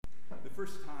the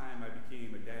first time I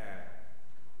became a dad,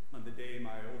 on the day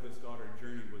my oldest daughter,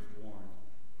 Journey, was born,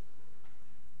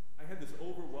 I had this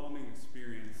overwhelming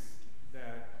experience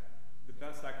that the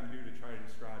best I can do to try to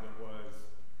describe it was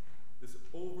this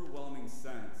overwhelming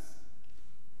sense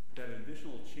that an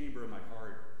additional chamber in my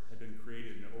heart had been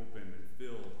created and opened and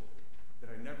filled that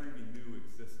I never even knew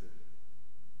existed.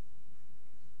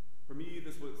 For me,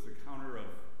 this was the encounter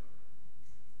of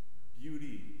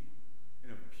beauty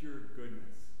and of pure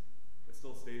goodness that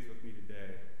still stays with me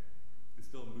today and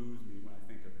still moves me when I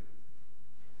think of it.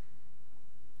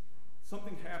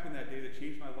 Something happened that day that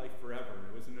changed my life forever.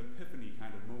 It was an epiphany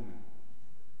kind of moment.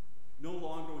 No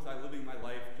longer was I living my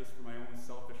life just for my own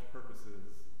selfish purposes.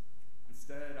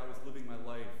 Instead, I was living my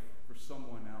life for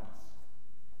someone else.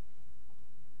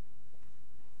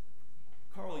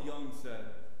 Carl Jung said,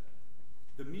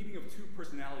 "The meeting of two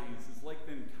personalities is like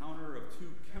the encounter of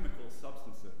two chemical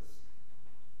substances.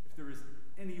 If there is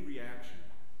any reaction,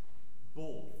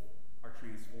 both are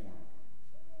transformed."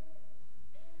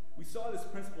 We saw this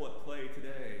principle at play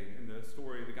today in the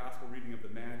story, the gospel reading of the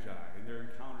Magi and their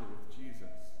encounter with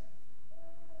Jesus.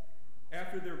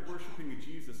 After they're worshiping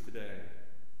Jesus today,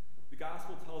 the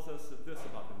gospel tells us this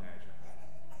about the Magi.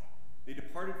 They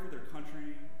departed for their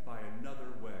country by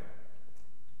another way.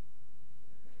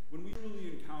 When we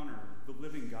truly encounter the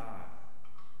living God,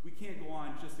 we can't go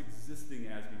on just existing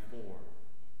as before.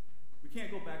 We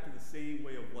can't go back to the same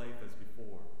way of life as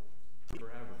before,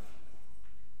 forever.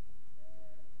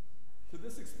 So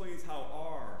this explains how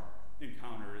our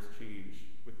encounter is changed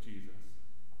with Jesus.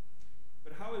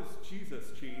 But how is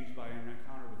Jesus changed by an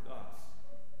encounter with us?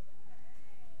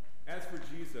 As for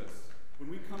Jesus, when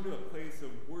we come to a place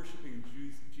of worshiping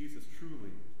Jesus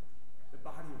truly, the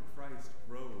body of Christ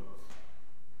grows.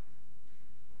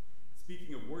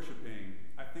 Speaking of worshiping,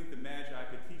 I think the Magi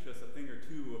could teach us a thing or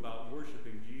two about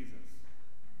worshiping Jesus.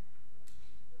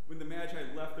 When the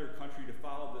Magi left their country to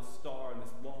follow this star on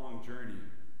this long journey,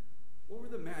 what were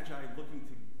the Magi looking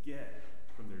to get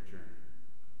from their journey?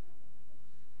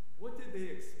 What did they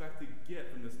expect to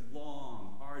get from this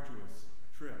long, arduous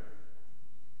trip?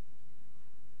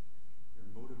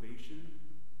 Their motivation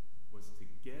was to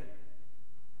get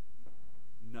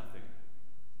nothing.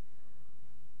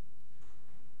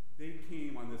 They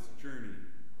came on this journey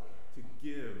to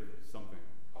give something.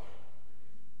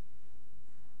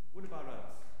 What about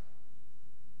us?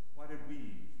 Why did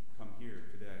we come here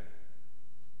today?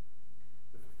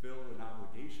 To fulfill an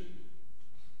obligation?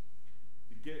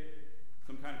 To get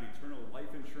some kind of eternal life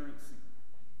insurance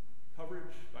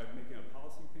coverage by making a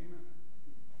policy payment?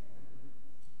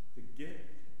 To get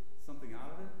something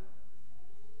out of it?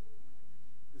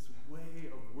 This way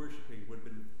of worshiping would have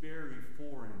been very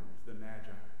foreign to the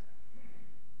Magi.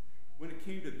 When it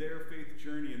came to their faith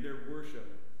journey and their worship,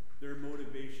 their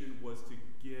motivation was to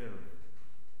give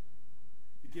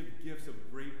gifts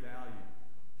of great value,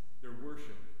 their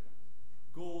worship,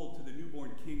 gold to the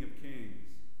newborn King of Kings,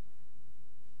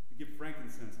 to give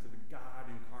frankincense to the God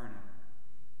incarnate,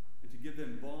 and to give the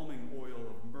embalming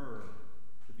oil of myrrh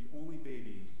to the only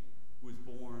baby who was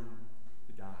born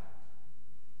to die.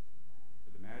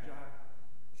 For the Magi,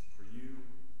 for you,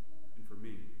 and for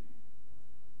me.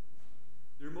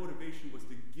 Their motivation was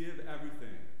to give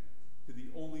everything to the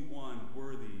only one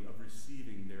worthy of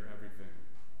receiving their everything.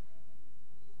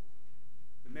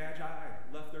 The Magi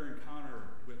left their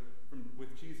encounter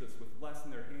with Jesus with less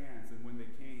in their hands than when they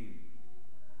came.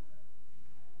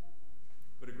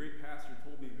 But a great pastor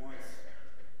told me once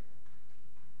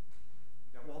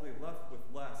that while they left with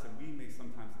less, and we may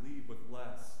sometimes leave with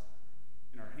less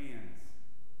in our hands,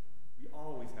 we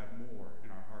always have more in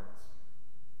our hearts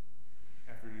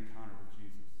after an encounter with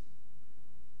Jesus.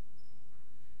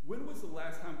 When was the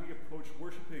last time we approached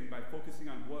worshiping by focusing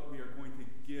on what we are going to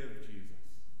give Jesus?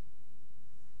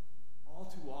 All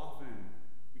too often,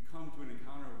 we come to an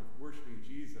encounter with worshiping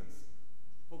Jesus,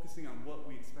 focusing on what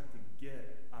we expect to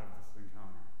get out of this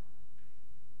encounter.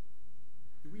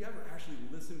 Do we ever actually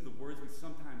listen to the words we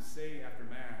sometimes say after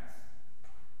Mass?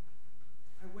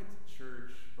 I went to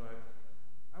church, but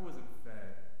I wasn't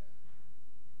fed.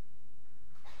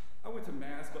 I went to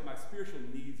Mass, but my spiritual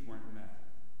needs weren't met.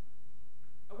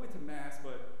 I went to Mass,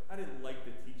 but I didn't like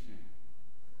the teaching.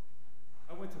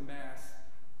 I went to Mass,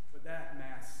 but that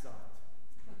Mass sucked.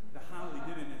 The homily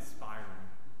didn't inspire me.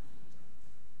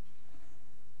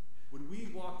 When we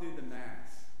walked into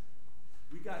Mass,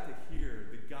 we got to hear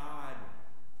the God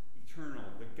eternal,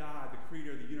 the God, the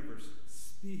creator of the universe,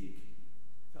 speak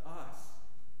to us.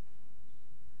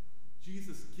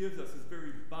 Jesus gives us his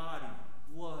very body,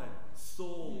 blood,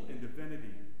 soul, and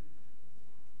divinity.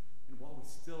 And while we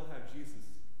still have Jesus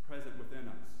present within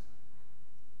us,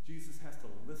 Jesus has to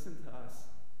listen to us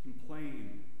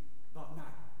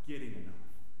getting enough.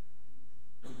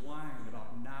 To whine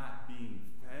about not being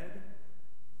fed.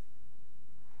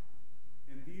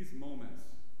 In these moments,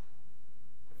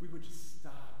 if we would just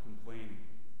stop complaining,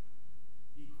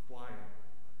 be quiet,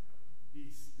 be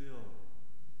still,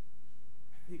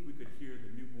 I think we could hear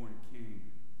the newborn King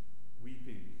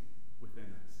weeping within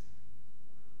us.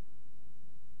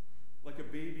 Like a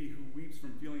baby who weeps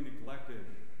from feeling neglected,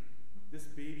 this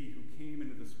baby who came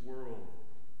into this world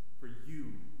for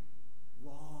you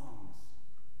longs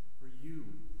for you.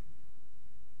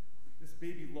 This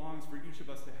baby longs for each of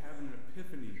us to have an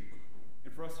epiphany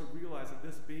and for us to realize that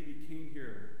this baby came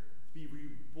here to be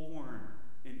reborn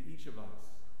in each of us.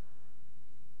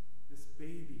 This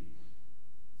baby,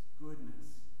 his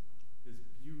goodness, his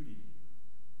beauty,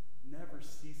 never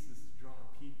ceases to draw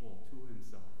people to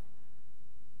himself.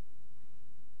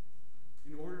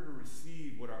 In order to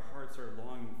receive what our hearts are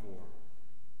longing for,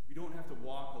 we don't have to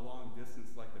walk a long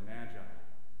distance like the Magi.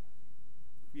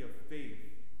 If we have faith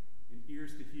and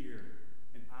ears to hear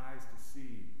and eyes to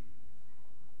see,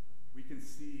 we can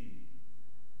see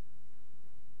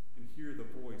and hear the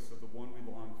voice of the one we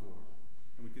long for,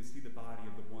 and we can see the body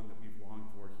of the one that we've longed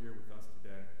for here with us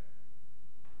today.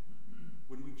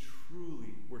 When we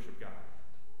truly worship God,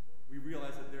 we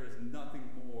realize that there is nothing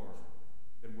more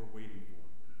than we're waiting for.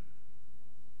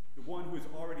 The one who has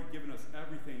already given us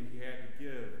everything he had to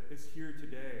give is here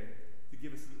today to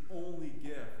give us the only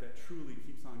gift that truly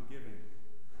keeps on giving,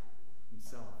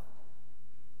 himself.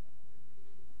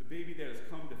 The baby that has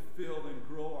come to fill and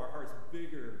grow our hearts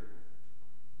bigger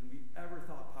than we ever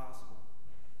thought possible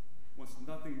wants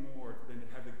nothing more than to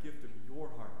have the gift of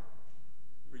your heart,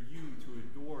 for you to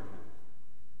adore him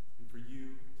and for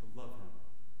you to love him.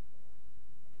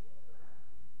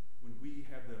 When we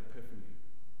have the epiphany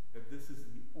that this is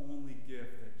the only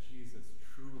gift that Jesus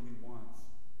truly wants,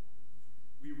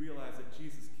 we realize that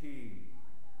Jesus came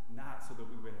not so that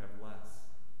we would have less.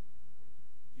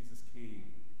 Jesus came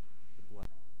to bless.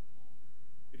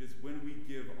 It is when we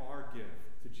give our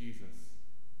gift to Jesus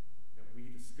that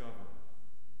we discover